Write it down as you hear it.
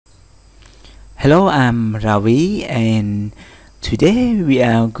Hello, I'm Ravi, and today we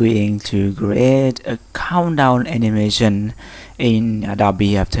are going to create a countdown animation in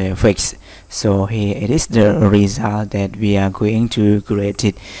Adobe After Effects. So here it is the result that we are going to create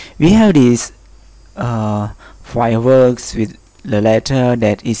it. We have this fireworks with the letter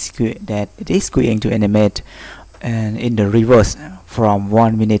that it is going to animate and in the reverse from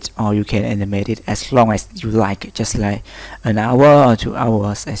 1 minute, or you can animate it as long as you like, just like an hour or 2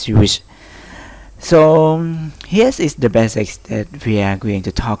 hours as you wish. So here is the basics that we are going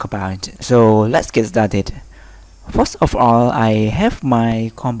to talk about. So let's get started. First of all, I have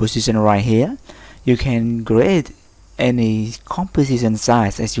my composition right here. You can create any composition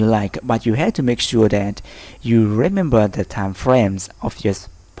size as you like, but you have to make sure that you remember the time frames of your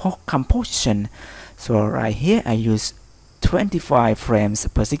composition. So right here I use 25 frames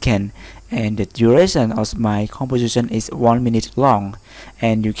per second, and the duration of my composition is 1 minute long,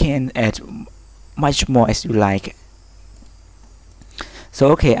 and you can add much more as you like. So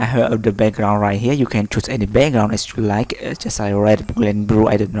okay, I have the background right here. You can choose any background as you like, just like red, green, blue,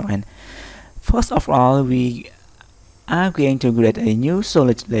 I don't know. And first of all, we are going to create a new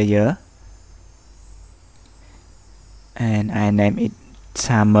solid layer, and I name it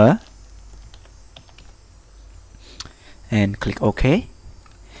timer, and click OK.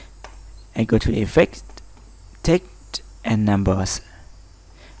 I go to effects, text and numbers.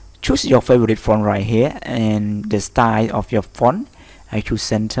 Choose your favorite font right here, and the style of your font I choose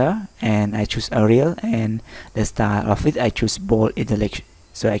center, and I choose Arial, and the style of it I choose bold italic,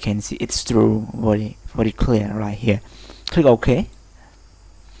 so I can see it's through very clear right here. Click OK.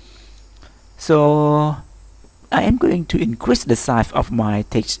 So I am going to increase the size of my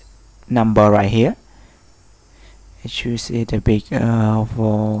text number right here. I choose it a big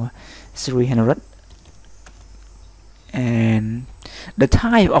for 300, and the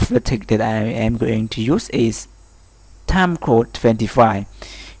type of the text that I am going to use is timecode 25.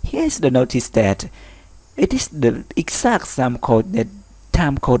 Here's the notice that it is the exact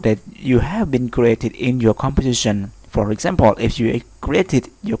timecode that you have been created in your composition. For example, if you created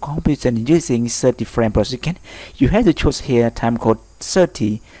your composition using 30 frames per second, you have to choose here timecode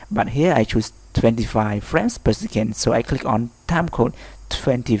 30, but here I choose 25 frames per second, so I click on timecode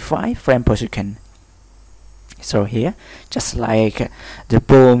 25 frames per second. So here, just like the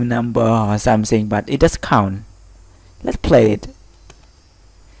boom number or something, but it does count. Let's play it.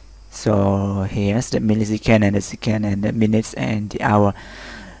 So here's the millisecond and the second and the minutes and the hour.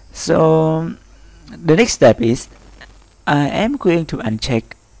 So the next step is I am going to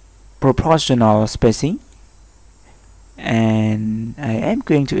uncheck proportional spacing, and I am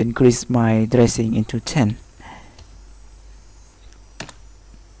going to increase my tracing into 10.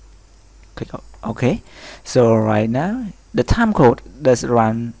 Click OK. So right now the time code does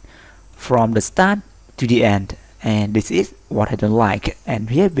run from the start to the end, and this is what I don't like. And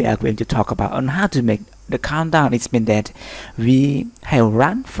here we are going to talk about on how to make the countdown. It means that we have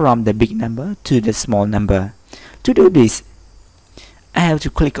run from the big number to the small number. To do this, I have to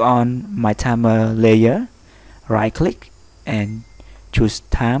click on my timer layer, right click and choose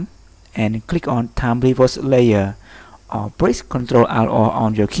time, and click on time reverse layer, or press Ctrl Alt or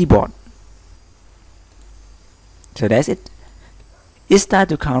on your keyboard. So that's it. It starts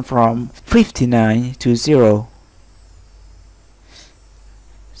to count from 59 to 0.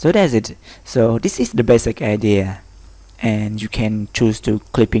 So that's it. So this is the basic idea, and you can choose to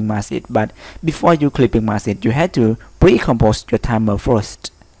clipping mask it, but before you clipping mask it, you have to pre-compose your timer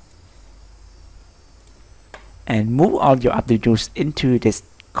first and move all your attributes into this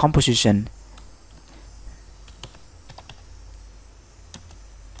composition.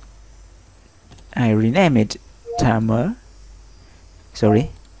 I rename it timer,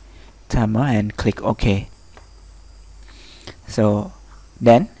 and click OK. So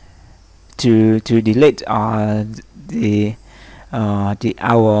then to delete the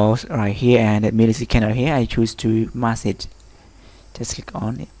hours right here and the millisecond right here, I choose to mask it. Just click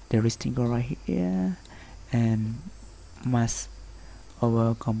on it, the rectangle right here, and mask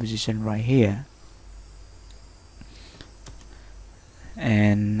our composition right here.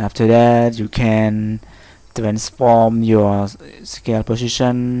 And after that, you can transform your scale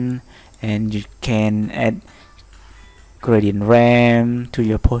position, and you can add gradient ramp to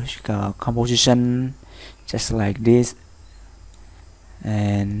your composition, just like this.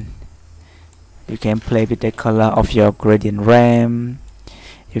 And you can play with the color of your gradient ramp.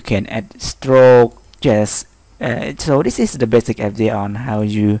 You can add stroke. Just so this is the basic idea on how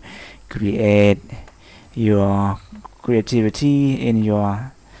you create your creativity in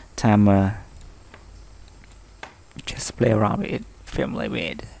your timer. Just play around with it, family with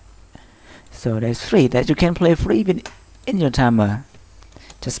it. So that's free, that you can play free in your timer.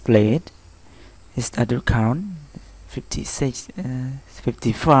 Just play it. It start to count 56,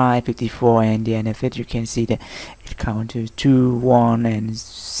 55, 54, and the end of it you can see that it count to 2, 1 and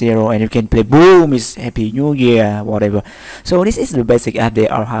 0, and you can play boom, it's Happy New Year, whatever. So this is the basic update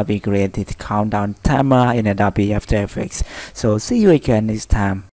of how we created countdown timer in Adobe After Effects. So see you again next time.